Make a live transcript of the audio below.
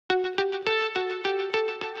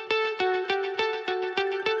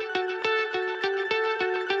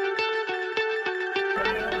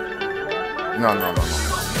No, no, no, no.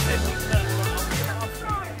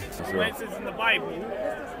 When it says in the Bible,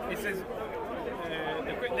 it says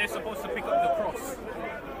they're supposed to pick up the cross.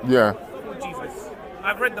 Yeah. For Jesus.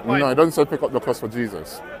 I've read the Bible. No, it doesn't say pick up the cross for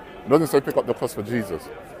Jesus. It doesn't say pick up the cross for Jesus.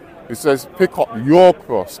 It says pick up your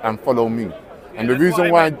cross and follow me. And the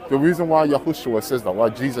reason why Yahushua says that, why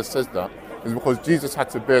Jesus says that, is because Jesus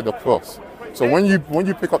had to bear the cross. So when you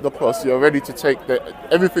pick up the cross, you're ready to take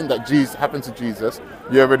everything that happened to Jesus.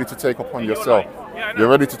 You're ready to take upon yourself. You're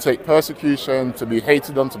ready to take persecution, to be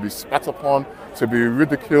hated on, to be spat upon, to be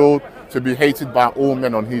ridiculed, to be hated by all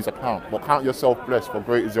men on his account. But count yourself blessed, for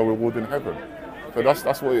great is your reward in heaven. So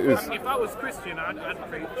that's what it is. If I was Christian, I'd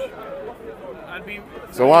preach. I'd be.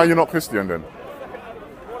 So why are you not Christian then?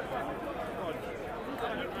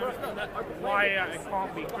 Why I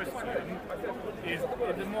can't be Christian is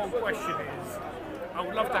the more question is, I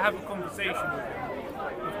would love to have a conversation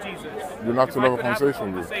with Jesus. You'd love to have a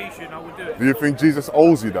conversation with him? I would do it. Do you think Jesus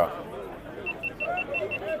owes you that?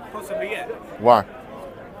 Possibly, yeah. Why?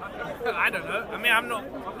 I don't know. I mean, I'm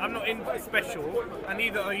not in special, and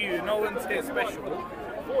neither are you. No one's here special.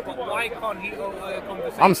 But why can't he owe a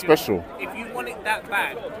conversation? I'm special. If you want it that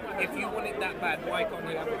bad, why can't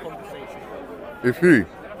he have a conversation? If who?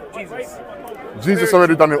 Jesus. Jesus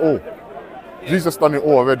already done it all. Yeah. Jesus done it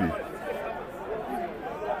all already.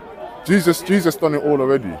 Jesus done it all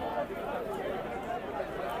already. You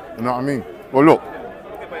know what I mean? Well, look,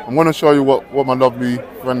 I'm going to show you what my lovely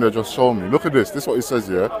friend there just showed me. Look at this. This is what it says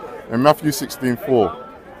here in Matthew 16:4.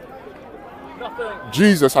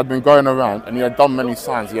 Jesus had been going around and he had done many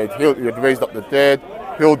signs. He had raised up the dead,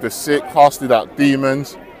 healed the sick, casted out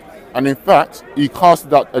demons. And in fact, he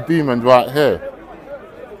casted out a demon right here.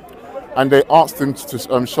 And they asked him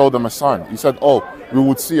to show them a sign. He said, oh, we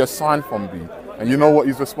would see a sign from thee. And you know what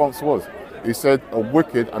his response was? He said, a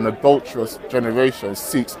wicked and adulterous generation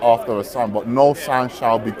seeks after a sign, but no sign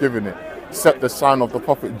shall be given it, except the sign of the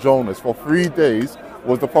prophet Jonas. For 3 days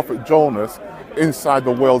was the prophet Jonas inside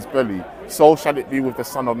the whale's belly. So shall it be with the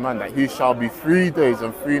Son of Man, that he shall be 3 days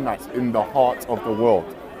and 3 nights in the heart of the world.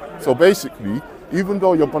 So basically, even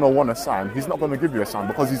though you're going to want a sign, he's not going to give you a sign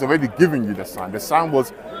because he's already given you the sign. The sign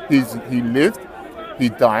was he lived, he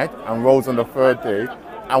died, and rose on the 3rd day,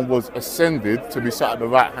 and was ascended to be sat at the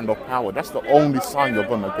right hand of power. That's the only sign you're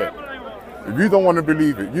going to get. If you don't want to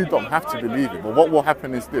believe it, you don't have to believe it. But what will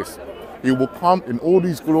happen is this. He will come in all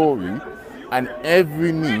his glory, and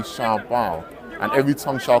every knee shall bow, and every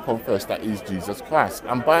tongue shall confess that he is Jesus Christ.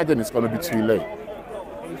 And by then it's going to be too late.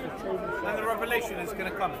 And the revelation is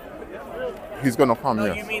going to come. He's going to come,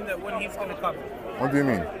 yes. You mean that when he's going to come? What do you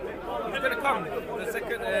mean? He's going to come. The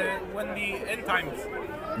second, when the end times.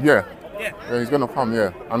 Yeah. Yeah. Yeah, he's going to come,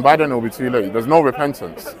 yeah. And by then it will be too late. There's no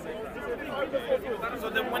repentance. So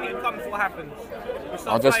then when he comes, what happens?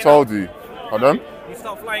 I just told you. Pardon? You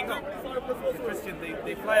start flying up. The Christians,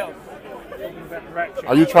 they fly up.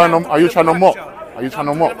 Are you trying to mock? Are you trying to mock? Are you trying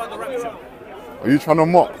to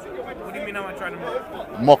mock? What do you mean am I trying to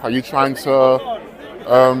mock? Mock, are you trying to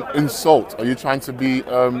insult? Are you trying to be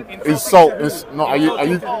insult? Are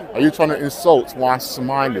you trying to insult while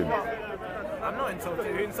smiling? I'm not insulting.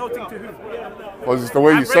 You're insulting to who? Because it's the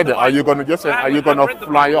way you said it. Are you gonna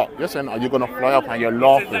fly up? You're saying, are you gonna fly up and you're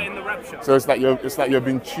laughing? So it's like you're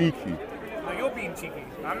being cheeky. No, you're being cheeky.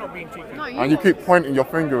 I'm not being cheeky. No, and you keep pointing your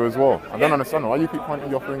finger as well. I don't understand why you keep pointing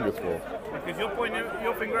your fingers for. Because you're pointing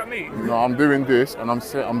your finger at me. No, I'm doing this, and I've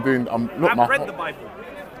read the Bible.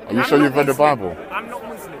 Are you sure you've read the Bible? I'm not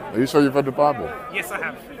Muslim. Are you sure you've read the Bible? Yes, I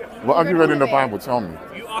have. What have you read in the Bible? Tell me.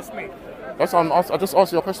 You asked me. That's why I just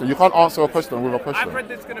asked you a question. You can't answer a question with a question. I've read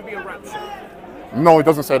there's going to be a rapture. No, it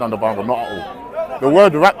doesn't say that in the Bible, not at all. The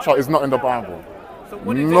word rapture is not in the Bible. So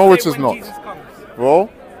what does no, it it is not. Jesus comes? Bro,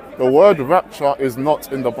 the word rapture is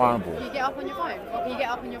not in the Bible. Can you get up on your phone? Or can you get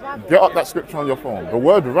up on your Bible? Get up that scripture on your phone. The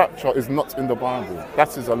word rapture is not in the Bible.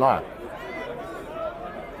 That is a lie.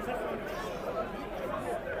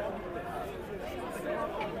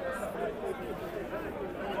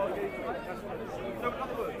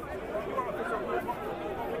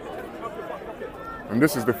 And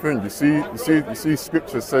this is the thing, you see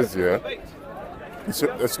scripture says here,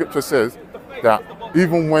 the scripture says that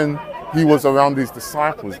even when he was around his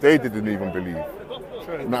disciples, they didn't even believe.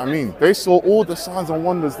 You know what I mean? They saw all the signs and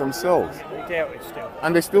wonders themselves. They doubted still.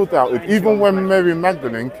 And they still doubted. Even when Mary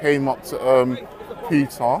Magdalene came up to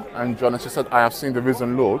Peter and John and she said, I have seen the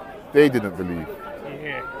risen Lord, they didn't believe.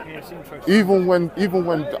 Yeah, it's interesting. Even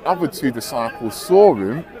when the other 2 disciples saw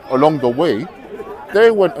him along the way, they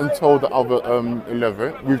went and told the other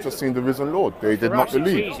 11, we've just seen the risen Lord. They did not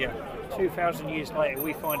believe. It's easier. 2,000 years later,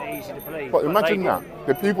 we find it easy to believe. But imagine that.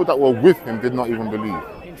 The people that were with him did not even believe.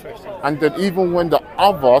 Yeah. Interesting. And then even when the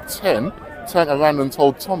other 10 turned around and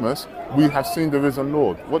told Thomas, we have seen the risen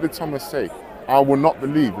Lord. What did Thomas say? I will not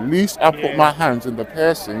believe, lest I put my hands in the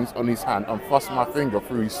piercings on his hand and thrust my finger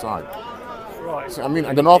through his side. Right. So, I mean,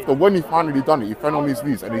 and then after, when he finally done it, he fell on his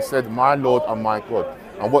knees and he said, my Lord and my God.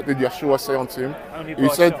 And what did Yeshua say unto him? Only He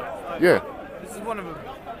by said, sight. yeah. This is one of them.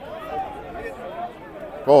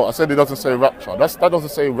 Bro, I said it doesn't say rapture. That doesn't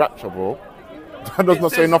say rapture, bro. That does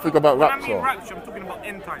not say nothing about When I rapture. mean rapture, I'm talking about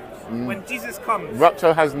end times. When Jesus comes.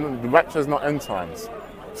 Rapture is not end times.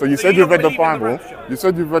 So you So said you you've read the don't believe in the Bible. rapture? You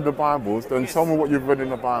said you've read the Bibles. Then Yes. tell me what you've read in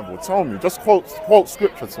the Bible. Tell me. Just quote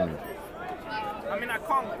scripture to me. I mean, I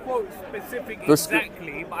can't quote specific The scr-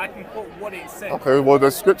 exactly, but I can quote what it says. Okay. Well,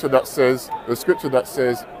 the scripture that says,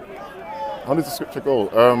 how does the scripture go?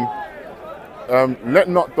 Let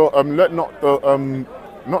not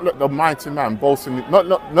the mighty man boast in let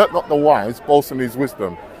not the wise boast in his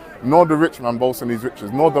wisdom, nor the rich man boast in his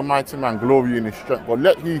riches, nor the mighty man glory in his strength. But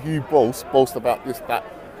let he who boast about this, that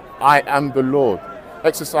I am the Lord,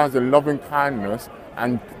 exercising loving kindness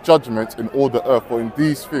and judgment in all the earth. For in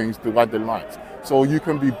these things do I delight. So you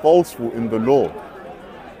can be boastful in the Lord.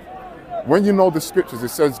 When you know the scriptures, it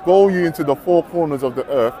says, go ye into the four corners of the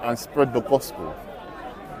earth and spread the gospel.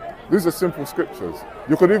 These are simple scriptures.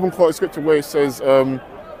 You could even quote a scripture where it says,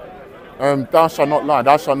 thou shalt not lie,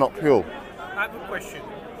 thou shalt not kill. I have a question.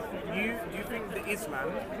 Do you think that Islam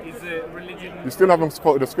is a religion? You still haven't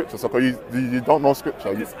quoted the scripture, so you don't know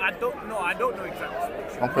scripture. Because I don't know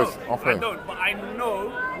exact scripture. Okay, No, okay. I don't, but I know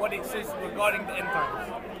what it says regarding the end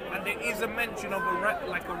times. And there is a mention of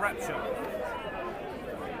a rapture.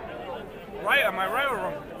 Right? Am I right or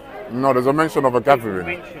wrong? No, there's a mention of a gathering.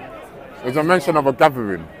 Mentioned. There's a mention of a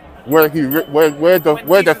gathering where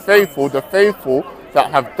the faithful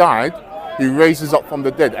that have died, he raises up from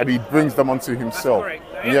the dead and he brings them unto himself. correct.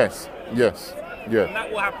 Yes, And yeah.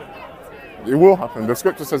 that will happen. It will happen. The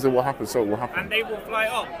scripture says it will happen, so it will happen. And they will fly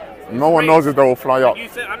up. No one knows if they will fly up. You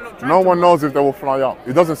said I'm not trying No to one mock. knows if they will fly up.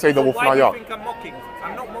 It doesn't say they will Why fly do you up. think I'm mocking?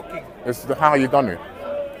 I'm not mocking. It's how you done it.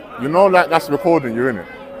 You know, like that's recording you, innit?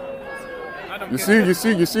 I don't You care.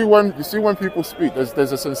 see when people speak,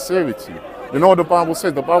 there's a sincerity. You know what the Bible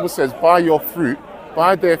says? The Bible says, by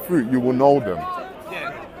their fruit you will know them.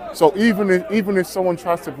 Yeah. So even if someone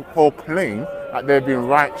tries to proclaim that they're being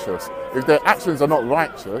righteous, if their actions are not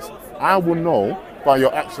righteous, I will know by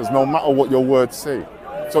your actions, no matter what your words say.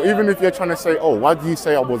 So even if you're trying to say, oh, why do you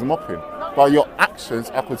say I was mocking? By your actions,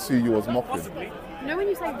 I could see you as mocking. Possibly. You know when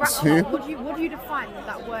you say See? rapture, what do you define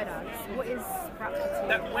that word as? What is rapture to you?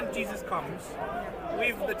 That when Jesus comes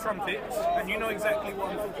with the trumpets, and you know exactly what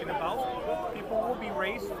I'm talking about, people will be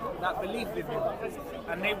raised that believe in him,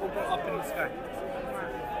 and they will go up in the sky.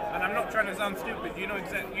 And I'm not trying to sound stupid. You know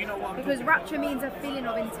what I'm Because talking rapture means a feeling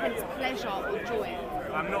of intense pleasure or joy.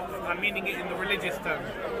 about. I'm meaning it in the religious term,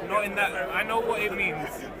 not in that. I know what it means.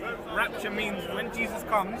 Rapture means when Jesus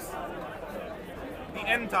comes, the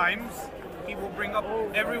end times, he will bring up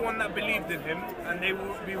everyone that believed in him, and they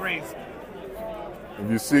will be raised.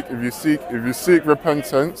 If you seek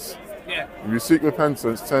repentance, Yeah. if you seek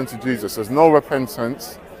repentance, turn to Jesus. There's no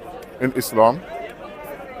repentance in Islam.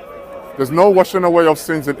 There's no washing away of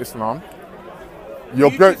sins in Islam.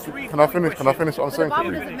 You're You great. just read Can I the finish? Can I finish what I'm But the saying Bible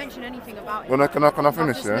to doesn't you? mention anything about it. Well, can I I've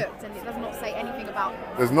finish? just Yeah. looked and it does not say anything about.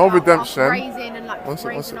 There's no about us redemption. raising and like One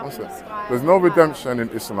sec, raising up in the sky. There's no redemption in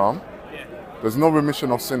Islam. Yeah. There's no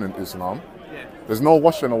remission of sin in Islam. Yeah. There's no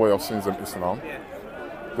washing away of sins in Islam. Yeah.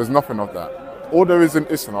 There's nothing of that. All there is in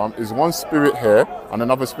Islam is one spirit here and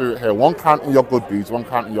another spirit here. One counting your good deeds, one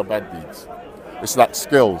counting your bad deeds. It's like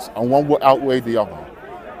scales, and one will outweigh the other.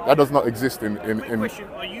 That does not exist in. Question: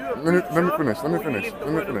 are you a Let me preacher, finish. or you live the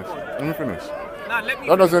word of God? Let me finish. Nah, let me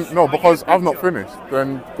That doesn't. finish. No, Are you because a I've not preacher? finished.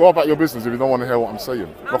 Then go about your business if you don't want to hear what I'm saying.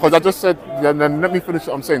 Because I just said. Then let me finish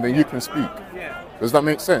what I'm saying. Then you can speak. Yeah. Does that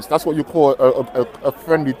make sense? That's what you call a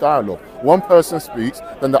friendly dialogue. One person speaks,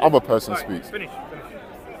 then the other person Right, speaks. finish.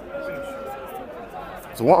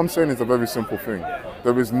 So what I'm saying is a very simple thing.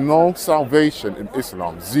 There is no salvation in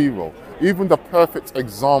Islam, zero. Even the perfect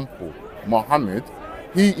example, Muhammad,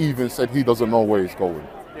 he even said he doesn't know where he's going.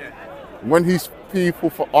 Yeah. When his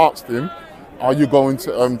people asked him, are you going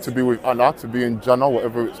to be with Allah, to be in Jannah,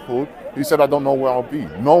 whatever it's called? He said, I don't know where I'll be.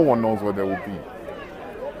 No one knows where they will be.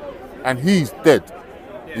 And he's dead.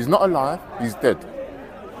 He's not alive, he's dead.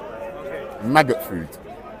 Okay. Maggot food.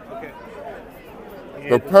 Okay.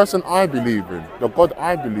 The person I believe in, the God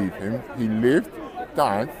I believe in, he lived,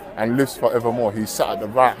 died, and lives forevermore. He sat at the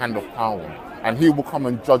right hand of power, and he will come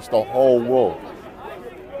and judge the whole world.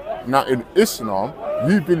 Now in Islam,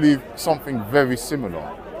 you believe something very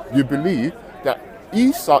similar. You believe that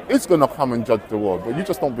Isa is going to come and judge the world, but you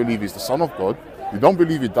just don't believe he's the Son of God. You don't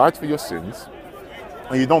believe he died for your sins,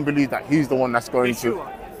 and you don't believe that he's the one that's going Yeshua.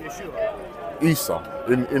 to Isa.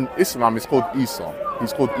 In Islam, it's called Isa.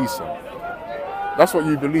 He's called Isa. That's what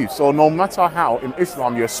you believe. So no matter how, in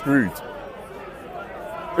Islam, you're screwed.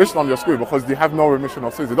 Islam, you're screwed because they have no remission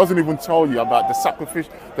of sins. It doesn't even tell you about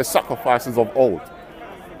the sacrifices of old.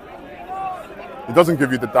 It doesn't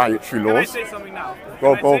give you the dietary laws. Can I say something now?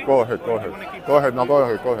 Go ahead. Go ahead. Go ahead.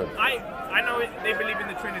 I know they believe in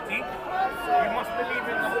the Trinity. You must believe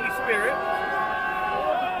in the Holy Spirit.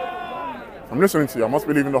 I'm listening to you. I must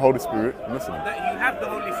believe in the Holy Spirit. I'm listening. That you have the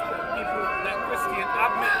Holy Spirit. People that Christian,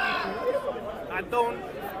 I've met people.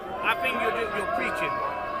 I think you're preaching.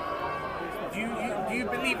 Do you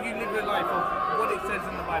believe you live your life of what it says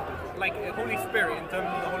in the Bible, like the Holy Spirit, in terms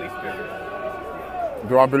of the Holy Spirit?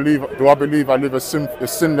 Do I believe I live a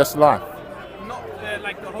sinless life? Not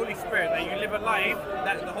like the Holy Spirit, that you live a life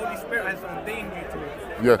that the Holy Spirit has ordained you to.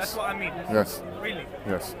 Yes. That's what I mean. Yes. Really?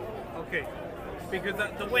 Yes. Okay. Because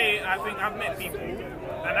the way I think I've met people,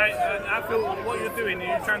 and I feel what you're doing is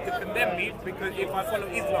you're trying to condemn me because if I follow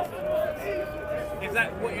Islam. Is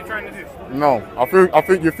that what you're trying to do? No. I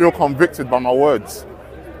think you feel convicted by my words.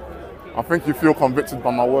 I think you feel convicted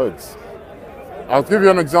by my words. I'll give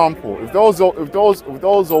you an example. If there was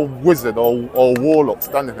a wizard or warlock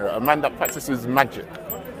standing here, a man that practices magic,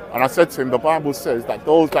 and I said to him, the Bible says that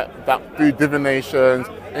those that do divinations,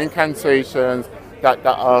 incantations, that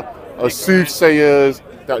are soothsayers,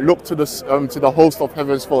 that look to the host of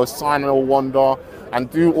heavens for a sign and a wonder, and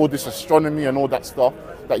do all this astronomy and all that stuff,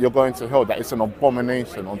 that you're going to hell, that it's an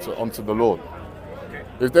abomination unto the Lord.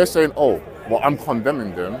 If they're saying, oh, well, I'm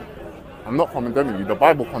condemning them, I'm not condemning you. The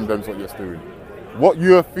Bible condemns what you're doing. What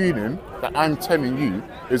you're feeling that I'm telling you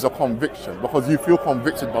is a conviction because you feel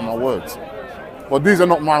convicted by my words. But these are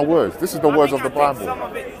not my words. This is the words of the Bible. Some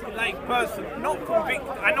of it is like personal, not convicted.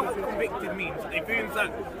 I know what convicted means. It means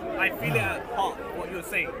that I feel it at heart, what you're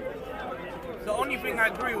saying. The only thing I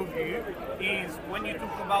agree with you is when you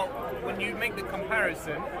talk about, when you make the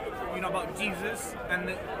comparison, you know, about Jesus and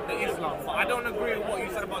the Islam. But I don't agree with what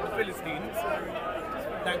you said about the Philistines,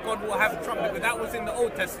 that God will have trouble, because that was in the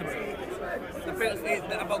Old Testament.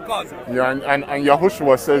 About God. Yeah, and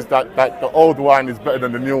Yahushua says that the old wine is better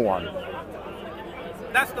than the new one.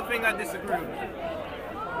 That's the thing I disagree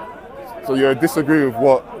with. So you disagree with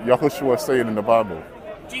what Yahushua is saying in the Bible?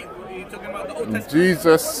 You're talking about the Old Testament?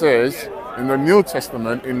 Jesus says in the New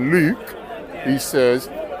Testament, in Luke, he says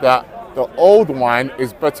that the old wine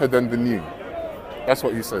is better than the new. That's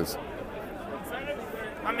what he says.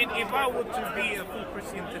 I mean, if I were to be a full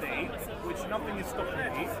Christian today, which nothing is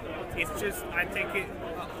stopping me, it's just I take it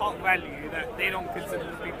at heart value that they don't consider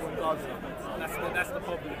the people in Gaza. That's the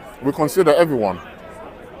problem. We consider everyone.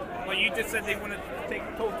 But you just said they want to take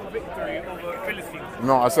total victory over Philistines.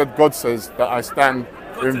 No, I said God says that I stand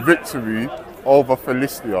in victory over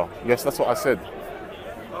Philistia. Yes, that's what I said.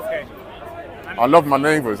 Okay. I love my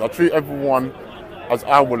neighbours. I treat everyone as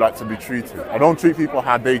I would like to be treated. I don't treat people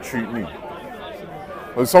how they treat me.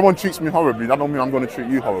 When someone treats me horribly, that don't mean I'm going to treat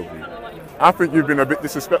you horribly. I think you've been a bit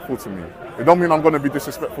disrespectful to me. It don't mean I'm going to be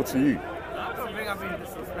disrespectful to you. I don't think I've been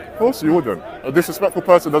disrespectful. Of course you wouldn't. A disrespectful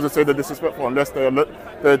person doesn't say they're disrespectful unless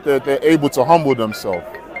they're able to humble themselves.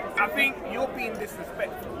 I think you're being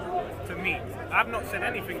disrespectful to me. I've not said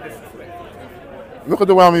anything disrespectful. Look at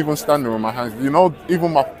the way I'm even standing with my hands. You know,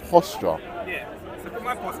 even my posture. Yeah, look at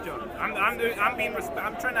my posture. I'm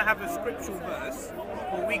trying to have a scriptural verse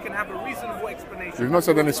where we can have a reasonable explanation. You've not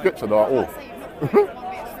said any scripture though at all.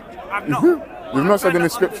 I've not. You've not said any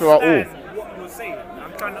scripture at all. What you're saying.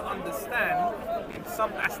 I'm trying to understand in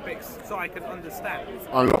some aspects so I can understand.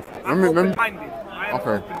 Look, I'm open-minded.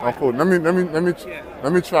 Okay, oh, cool.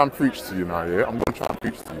 Let me try and preach to you now. Yeah, I'm going to try and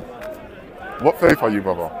preach to you. What faith are you,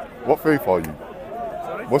 brother? What faith are you?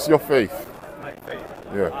 Sorry? What's your faith? My faith.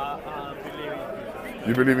 Yeah.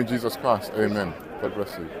 You believe in Jesus Christ. Amen. God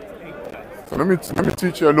bless you. So let me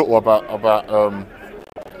teach you a little about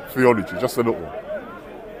theology, just a little.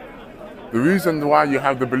 The reason why you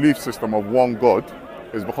have the belief system of one God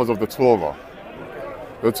is because of the Torah.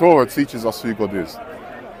 The Torah teaches us who God is.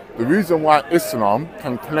 The reason why Islam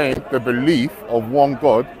can claim the belief of one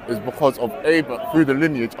God is because of through the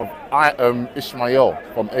lineage of Ishmael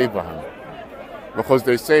from Abraham. Because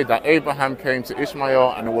they say that Abraham came to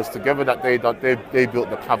Ishmael and it was together that they built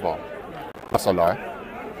the Kaaba. That's a lie,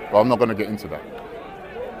 but I'm not going to get into that.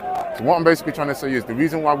 So what I'm basically trying to say is the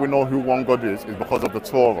reason why we know who one God is because of the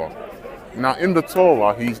Torah. Now in the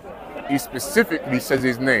Torah, he specifically says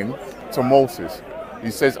his name to Moses.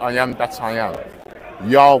 He says, I am that I am,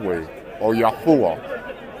 Yahweh or Yahuwah.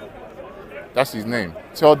 That's his name.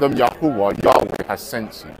 Tell them Yahuwah, Yahweh has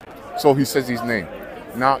sent you. So he says his name.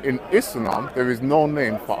 Now in Islam, there is no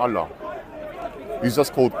name for Allah. He's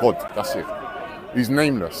just called God, that's it. He's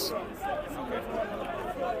nameless.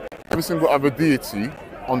 Every single other deity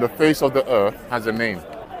on the face of the earth has a name,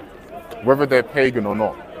 whether they're pagan or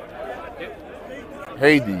not.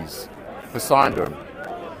 Hades, Poseidon,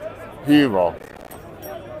 Hera,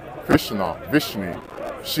 Krishna, Vishnu,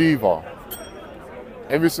 Shiva.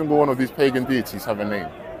 Every single one of these pagan deities have a name.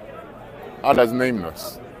 Allah's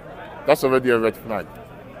nameless. That's already a red flag.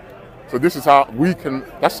 So this is how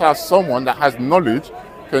that's how someone that has knowledge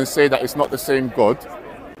can say that it's not the same God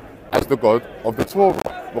as the God of the Torah.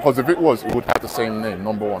 Because if it was, it would have the same name,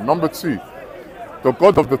 number one. Number two, the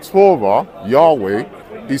God of the Torah,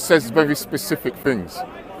 Yahweh, he says very specific things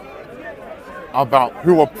about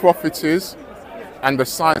who a prophet is and the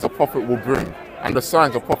signs a prophet will bring and the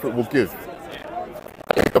signs a prophet will give.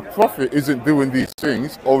 If the prophet isn't doing these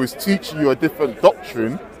things or is teaching you a different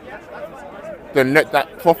doctrine, then let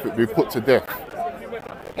that prophet be put to death.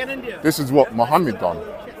 This is what Muhammad done.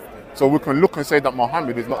 So we can look and say that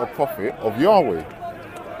Muhammad is not a prophet of Yahweh.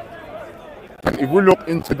 And if we look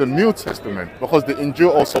into the New Testament, because the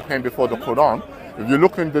Injil also came before the Quran, if you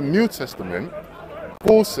look in the New Testament,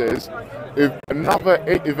 Paul says, if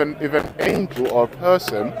an angel or a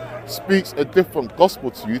person speaks a different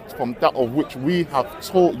gospel to you from that of which we have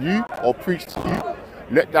taught you or preached to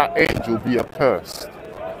you, let that angel be accursed.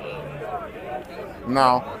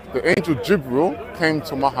 Now, the angel Jibril came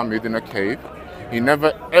to Muhammad in a cave. He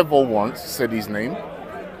never ever once said his name.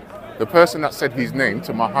 The person that said his name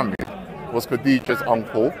to Muhammad was Khadija's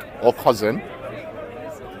uncle or cousin.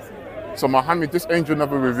 So Muhammad, this angel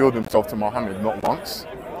never revealed himself to Muhammad, not once.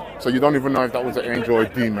 So you don't even know if that was an angel or a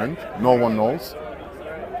demon. No one knows.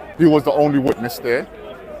 He was the only witness there.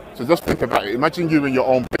 So just think about it. Imagine you in your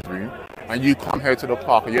own bedroom and you come here to the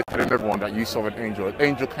park and you're telling everyone that you saw an angel. An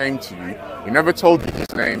angel came to you. He never told you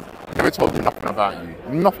his name. He never told you nothing about you.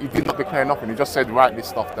 He did not declare nothing. He just said, write this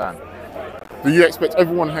stuff down. Do you expect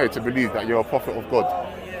everyone here to believe that you're a prophet of God?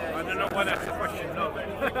 I don't know why that's the question, no.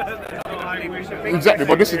 Exactly,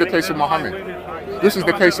 but this is the case of Muhammad. This is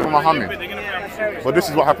the case of Muhammad. But this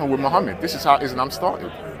is what happened with Muhammad. This is how Islam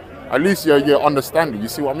started. At least you're understanding. You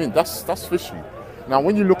see what I mean? That's fishy. Now,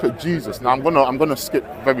 when you look at Jesus, now I'm gonna skip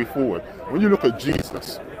very forward. When you look at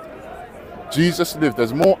Jesus, Jesus lived.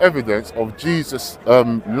 There's more evidence of Jesus'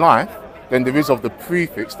 life than there is of the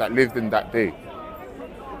prefix that lived in that day.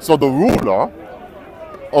 So the ruler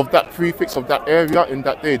of that prefix of that area in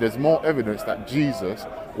that day, there's more evidence that Jesus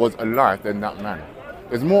was alive than that man.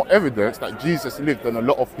 There's more evidence that Jesus lived than a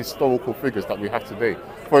lot of historical figures that we have today.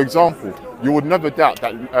 For example, you would never doubt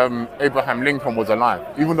that Abraham Lincoln was alive,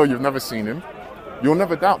 even though you've never seen him. You'll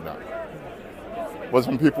never doubt that. But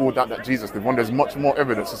some people will doubt that Jesus lived when there's much more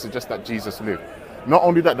evidence to suggest that Jesus lived. Not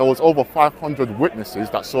only that, there was over 500 witnesses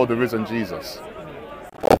that saw the risen Jesus.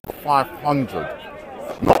 Over 500.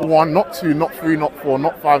 Not one, not two, not three, not four,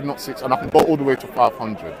 not five, not six, and I can go all the way to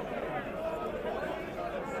 500.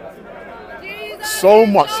 So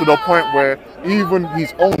much to the point where even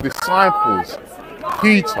his own disciples,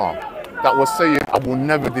 Peter, that was saying, I will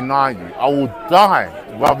never deny you. I will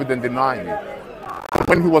die rather than deny you.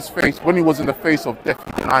 When he was in the face of death,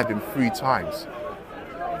 he denied him 3 times.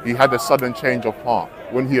 He had a sudden change of heart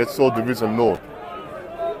when he had saw the risen Lord.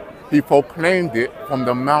 He proclaimed it from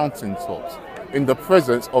the mountaintops, in the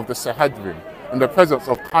presence of the Sanhedrin, in the presence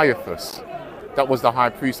of Caiaphas, that was the high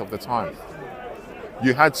priest of the time.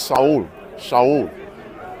 You had Shaul.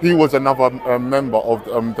 He was another member of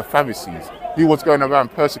the Pharisees. He was going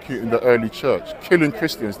around persecuting the early church, killing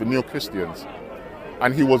Christians, the new Christians.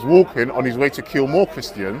 And he was walking on his way to kill more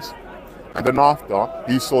Christians. And then after,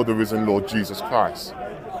 he saw the risen Lord Jesus Christ.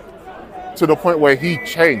 To the point where he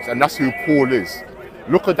changed, and that's who Paul is.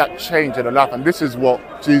 Look at that change in the life, and this is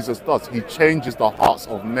what Jesus does. He changes the hearts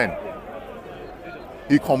of men.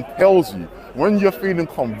 He compels you. When you're feeling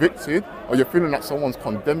convicted, or you're feeling that someone's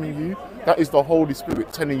condemning you, that is the Holy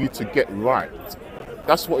Spirit telling you to get right.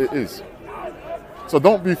 That's what it is. So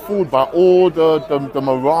don't be fooled by all the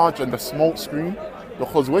mirage and the smoke screen,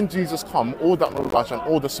 because when Jesus comes, all that mirage and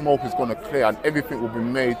all the smoke is going to clear, and everything will be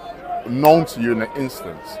made known to you in an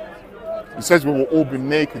instant. He says we will all be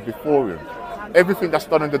naked before him. Everything that's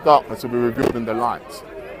done in the darkness will be revealed in the light.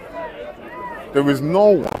 There is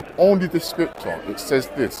no one, only the scripture, it says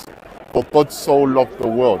this: for God so loved the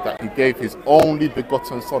world that he gave his only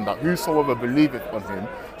begotten Son, that whosoever believeth on him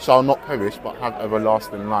shall not perish but have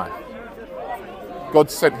everlasting life. God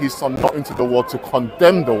sent his Son not into the world to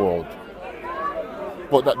condemn the world,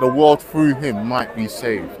 but that the world through him might be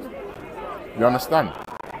saved. You understand?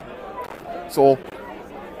 So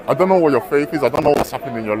I don't know what your faith is. I don't know what's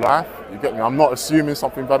happened in your life. You get me? I'm not assuming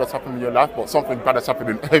something bad has happened in your life, but something bad has happened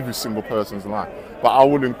in every single person's life. But I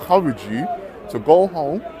will encourage you to go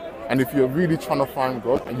home, and if you're really trying to find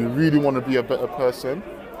God and you really want to be a better person,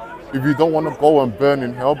 if you don't want to go and burn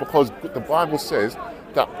in hell, because the Bible says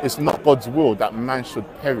that it's not God's will that man should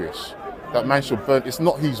perish, that man should burn. It's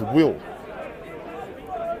not his will.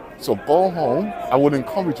 So go home. I would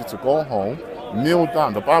encourage you to go home, kneel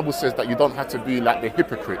down. The Bible says that you don't have to be like the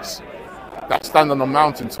hypocrites that stand on the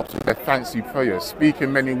mountaintops with their fancy prayers,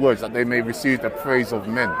 speaking many words that they may receive the praise of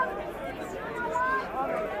men.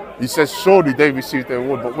 He says, surely they receive their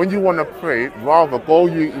reward. But when you want to pray, rather go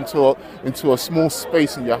you into a small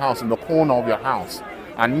space in your house, in the corner of your house,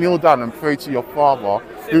 and kneel down and pray to your Father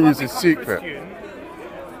who is in secret.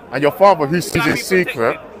 And your Father who sees in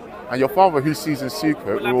secret,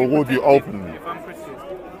 will reward you openly.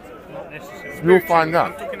 You'll find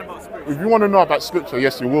out. If you want to know about Scripture,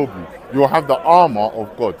 yes, you will be. You will have the armor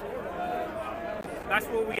of God. That's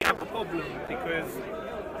where we have a problem, because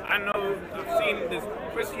I know I've seen there's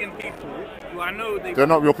Christian people who I know they're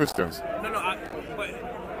not real Christians. No, but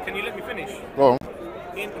can you let me finish? Go on.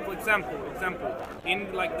 For example,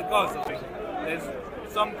 in like the Gaza thing, there's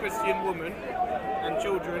some Christian women and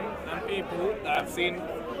children and people that have seen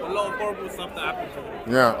a lot of horrible stuff that happened to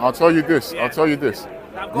them. Yeah, I'll tell you this. Yeah. I'll tell you this.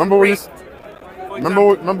 Remember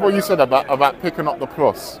what you said about picking up the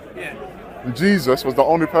cross? Yeah. Jesus was the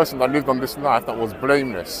only person that lived on this life that was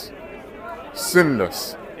blameless,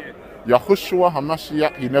 sinless. Yeah. Yahushua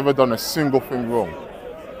HaMashiach, he never done a single thing wrong.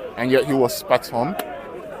 And yet he was spat on.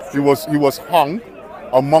 He was hung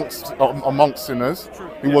amongst sinners.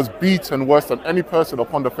 He was beaten worse than any person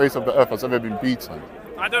upon the face of the earth has ever been beaten.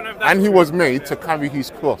 I don't know if that's and he true. was made to carry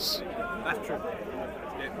his cross. That's true.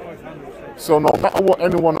 So no matter what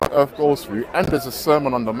anyone on earth goes through, and there's a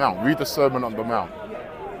Sermon on the Mount, read the Sermon on the Mount.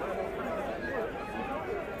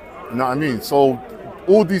 You know what I mean? So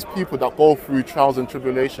all these people that go through trials and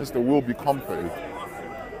tribulations, they will be comforted.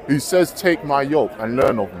 He says, take my yoke and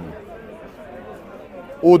learn of me.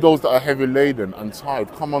 All those that are heavy laden and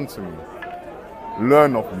tired, come unto me.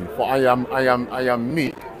 Learn of me, for I am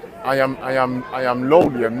meek. I am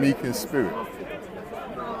lowly and meek in spirit.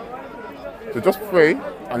 So just pray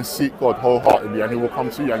and seek God wholeheartedly, and he will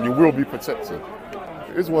come to you, and you will be protected.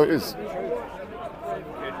 It is what it is.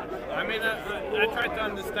 I mean, I try to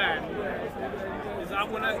understand. Is I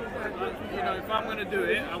want to, if I'm going to do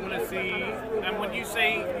it, I want to see. And when you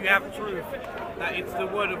say you have proof that it's the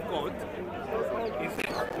word of God, is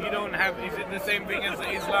it the same thing as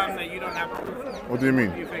Islam that you don't have proof? What do you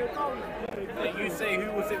mean? You think that you say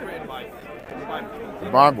who was it written by? The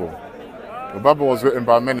Bible. The Bible was written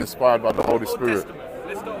by men inspired by the Holy Spirit.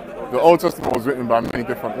 The Old Testament was written by many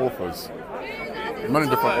different authors. Many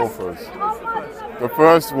different authors. The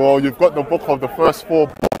first, you've got the book of the first 4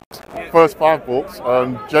 books, first 5 books,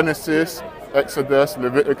 Genesis, Exodus,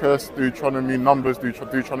 Leviticus, Deuteronomy, Numbers,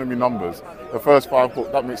 Deuteronomy, Numbers. The first 5 books,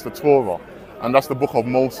 that makes the Torah. And that's the book of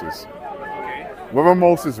Moses. Whether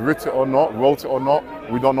Moses wrote it or not,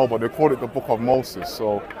 we don't know, but they call it the book of Moses.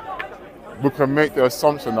 So we can make the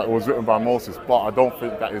assumption that it was written by Moses, but I don't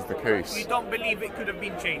think that is the case. You don't believe it could have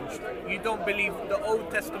been changed. You don't believe the Old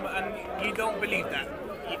Testament, and you don't believe that.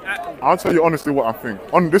 I'll tell you honestly what I think.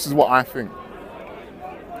 This is what I think.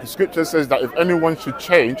 The scripture says that if anyone should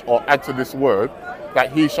change or add to this word,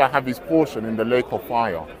 that he shall have his portion in the lake of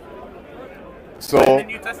fire. So in the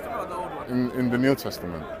New Testament or the Old one? In the New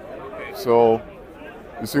Testament. Okay. So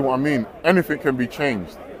you see what I mean? Anything can be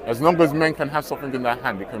changed. As long as men can have something in their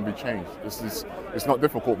hand, it can be changed. It's not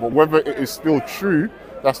difficult. But whether it is still true,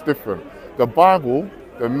 that's different. The Bible,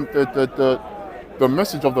 the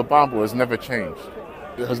message of the Bible has never changed.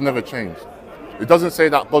 It has never changed. It doesn't say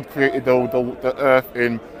that God created the earth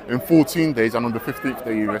in 14 days and on the 15th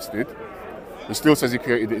day he rested. It still says he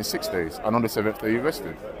created it in 6 days and on the 7th day he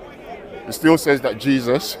rested. It still says that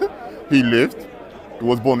Jesus, he lived. He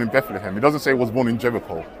was born in Bethlehem. It doesn't say he was born in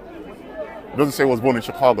Jericho. It doesn't say he was born in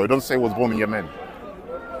Chicago. It doesn't say he was born in Yemen.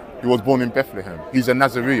 He was born in Bethlehem. He's a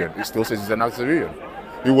Nazarene. It still says he's a Nazarene.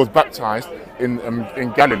 He was baptized in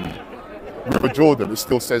Galilee, River Jordan. It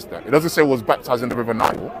still says that. It doesn't say he was baptized in the River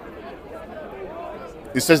Nile.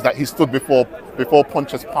 It says that he stood before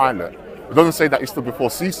Pontius Pilate. It doesn't say that he stood before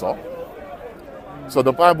Caesar. So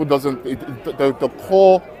the Bible doesn't. The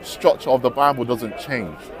core structure of the Bible doesn't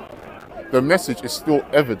change. The message is still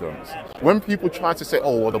evident. When people try to say,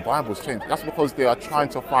 oh, well, the Bible's changed, that's because they are trying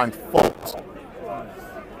to find fault.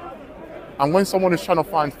 And when someone is trying to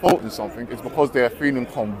find fault in something, it's because they are feeling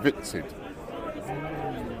convicted.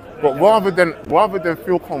 But rather than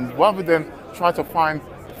try to find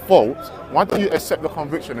fault, why don't you accept the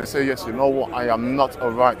conviction and say, yes, you know what, I am not a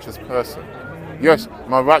righteous person. Yes,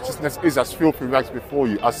 my righteousness is as filthy rags before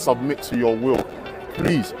you. I submit to your will.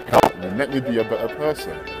 Please help me. Let me be a better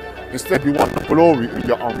person. Instead, you want the glory in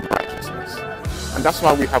your own righteousness. And that's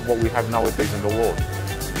why we have what we have nowadays in the world.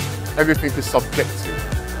 Everything is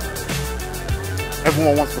subjective.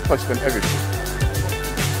 Everyone wants to question everything.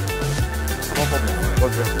 No problem.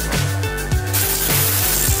 God bless you.